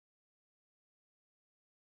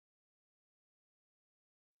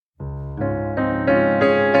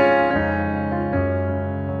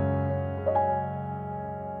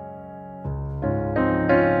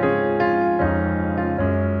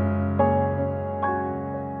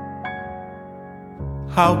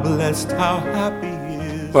how blessed, how happy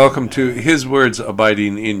he is. Welcome to His Words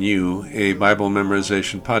Abiding in You, a Bible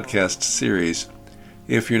memorization podcast series.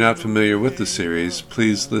 If you're not familiar with the series,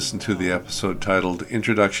 please listen to the episode titled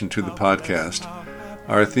Introduction to the Podcast.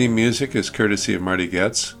 Our theme music is courtesy of Marty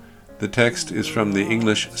Goetz. The text is from the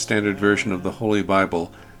English Standard Version of the Holy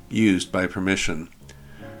Bible, used by permission.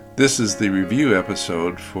 This is the review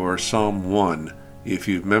episode for Psalm 1. If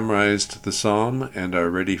you've memorized the psalm and are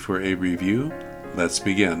ready for a review, let's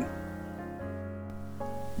begin.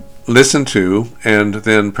 Listen to and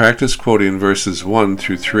then practice quoting verses 1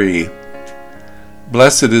 through 3.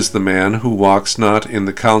 Blessed is the man who walks not in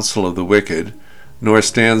the counsel of the wicked, nor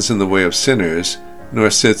stands in the way of sinners, nor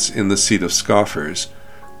sits in the seat of scoffers.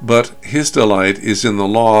 But his delight is in the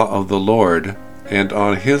law of the Lord, and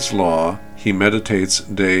on his law he meditates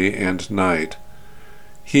day and night.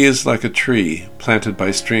 He is like a tree planted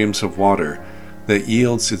by streams of water, that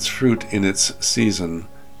yields its fruit in its season,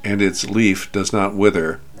 and its leaf does not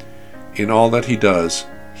wither. In all that he does,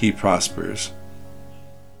 he prospers.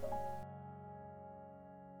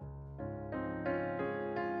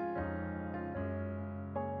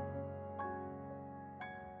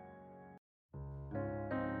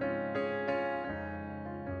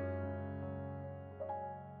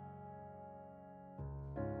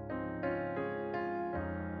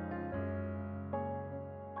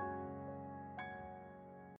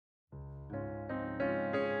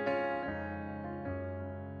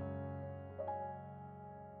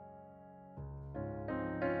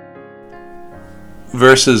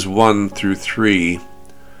 Verses 1 through 3.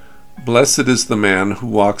 Blessed is the man who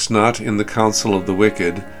walks not in the counsel of the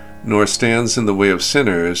wicked, nor stands in the way of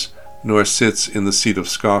sinners, nor sits in the seat of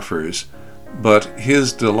scoffers. But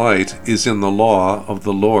his delight is in the law of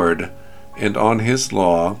the Lord, and on his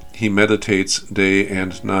law he meditates day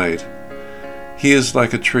and night. He is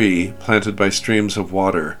like a tree planted by streams of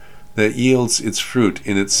water, that yields its fruit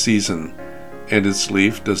in its season, and its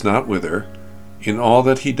leaf does not wither. In all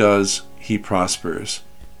that he does, he prospers.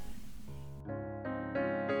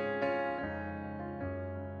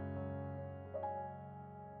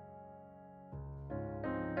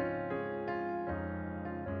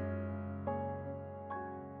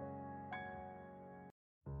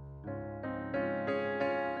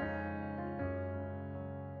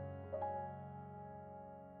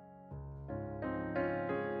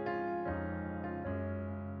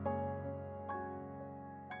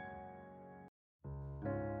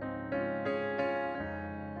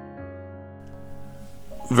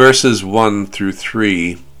 Verses 1 through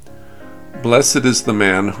 3. Blessed is the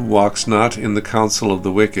man who walks not in the counsel of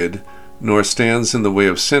the wicked, nor stands in the way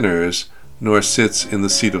of sinners, nor sits in the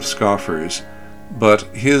seat of scoffers. But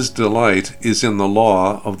his delight is in the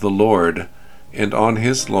law of the Lord, and on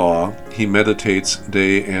his law he meditates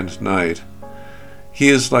day and night. He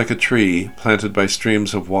is like a tree planted by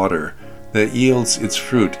streams of water, that yields its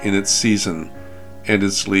fruit in its season, and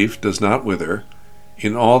its leaf does not wither.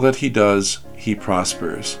 In all that he does, he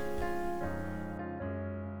prospers.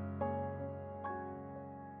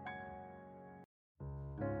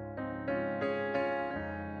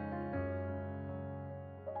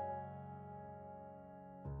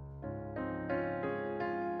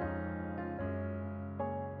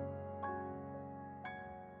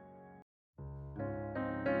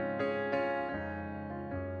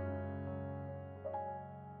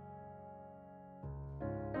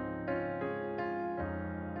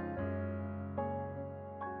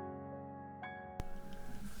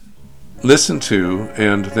 Listen to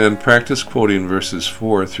and then practice quoting verses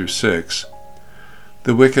 4 through 6.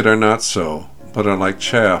 The wicked are not so, but are like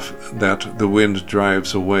chaff that the wind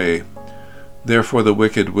drives away. Therefore the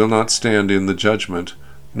wicked will not stand in the judgment,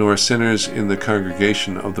 nor sinners in the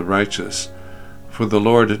congregation of the righteous. For the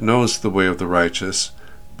Lord knows the way of the righteous,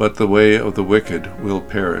 but the way of the wicked will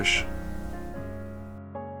perish.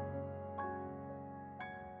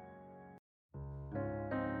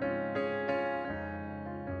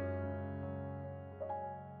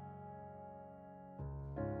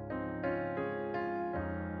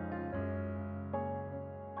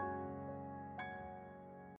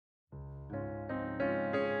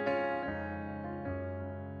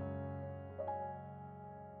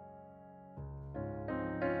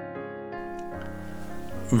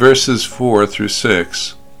 Verses 4 through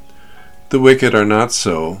 6. The wicked are not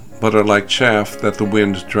so, but are like chaff that the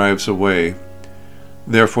wind drives away.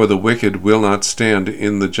 Therefore the wicked will not stand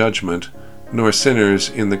in the judgment, nor sinners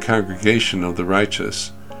in the congregation of the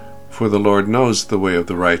righteous. For the Lord knows the way of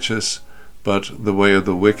the righteous, but the way of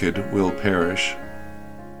the wicked will perish.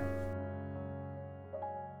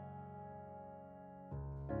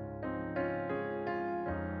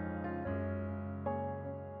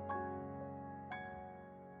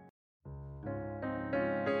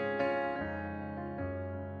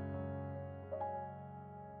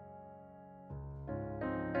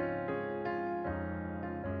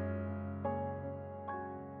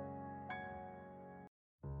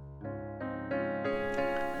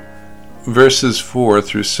 Verses 4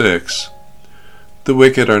 through 6. The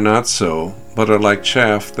wicked are not so, but are like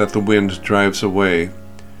chaff that the wind drives away.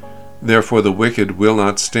 Therefore the wicked will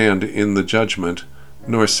not stand in the judgment,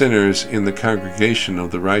 nor sinners in the congregation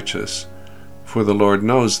of the righteous. For the Lord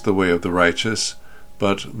knows the way of the righteous,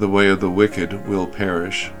 but the way of the wicked will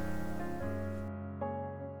perish.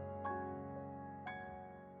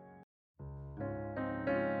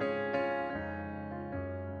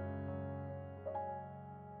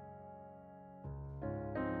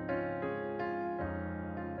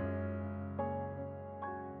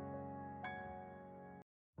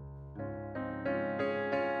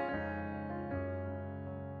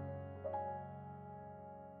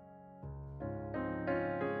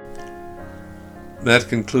 That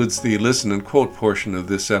concludes the listen and quote portion of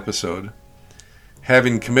this episode.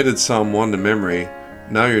 Having committed Psalm 1 to memory,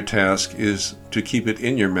 now your task is to keep it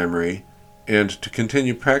in your memory and to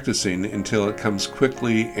continue practicing until it comes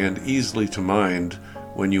quickly and easily to mind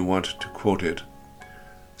when you want to quote it.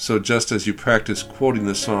 So just as you practice quoting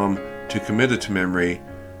the psalm to commit it to memory,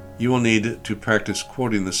 you will need to practice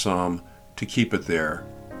quoting the psalm to keep it there.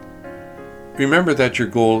 Remember that your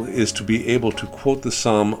goal is to be able to quote the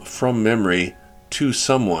psalm from memory to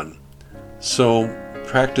someone. So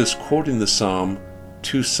practice quoting the psalm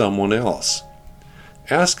to someone else.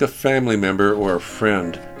 Ask a family member or a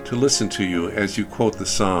friend to listen to you as you quote the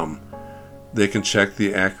psalm. They can check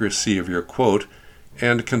the accuracy of your quote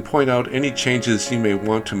and can point out any changes you may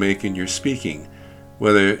want to make in your speaking,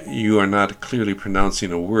 whether you are not clearly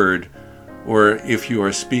pronouncing a word, or if you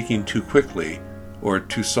are speaking too quickly or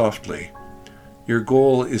too softly. Your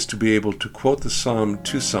goal is to be able to quote the psalm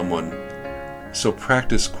to someone, so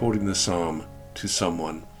practice quoting the psalm to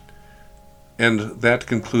someone. And that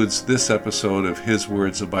concludes this episode of His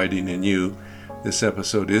Words Abiding in You. This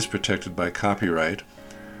episode is protected by copyright.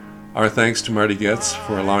 Our thanks to Marty Goetz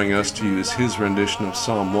for allowing us to use his rendition of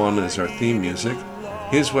Psalm 1 as our theme music.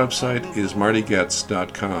 His website is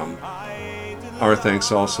martygoetz.com. Our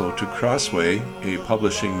thanks also to Crossway, a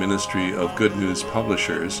publishing ministry of Good News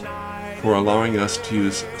Publishers, for allowing us to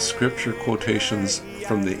use scripture quotations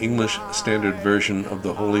from the English Standard Version of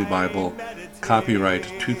the Holy Bible, copyright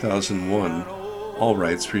 2001, all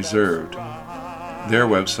rights reserved. Their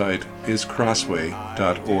website is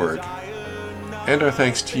crossway.org. And our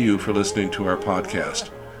thanks to you for listening to our podcast.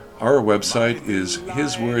 Our website is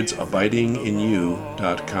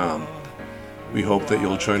hiswordsabidinginyou.com. We hope that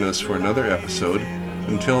you'll join us for another episode.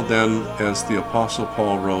 Until then, as the Apostle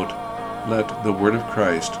Paul wrote, let the word of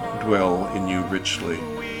Christ dwell in you richly.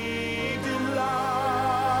 We delight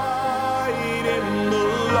in the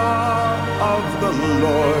law of the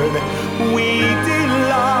Lord. We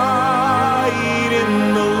delight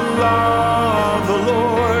in the law of the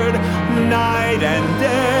Lord. Night and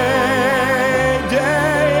day,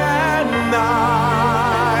 day and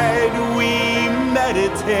night. We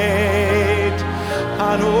meditate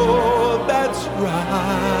on all that's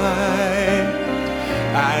right.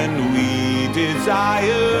 And we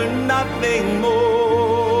desire nothing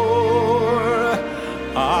more.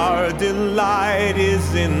 Our delight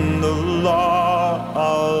is in the law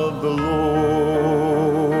of the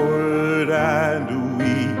Lord, and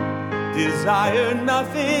we desire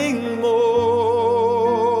nothing more.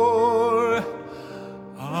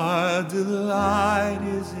 Our delight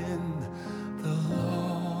is in